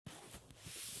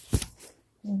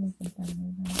Where does the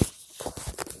button go?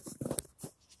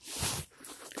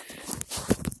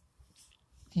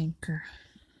 Anchor.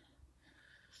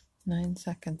 9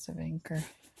 seconds of anchor.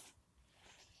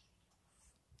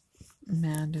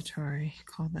 Mandatory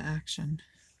call to action.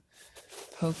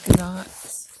 Polka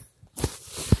dots.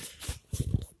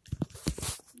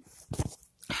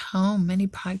 How many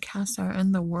podcasts are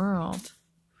in the world?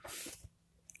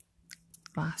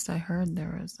 Last I heard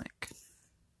there was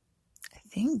I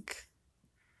think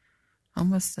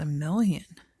almost 1 million.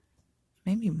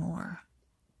 Maybe more.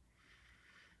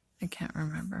 I can't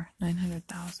remember.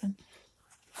 900,000.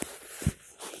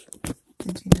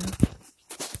 Did you know?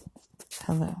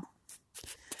 Hello.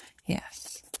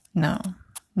 Yes. No.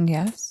 Yes.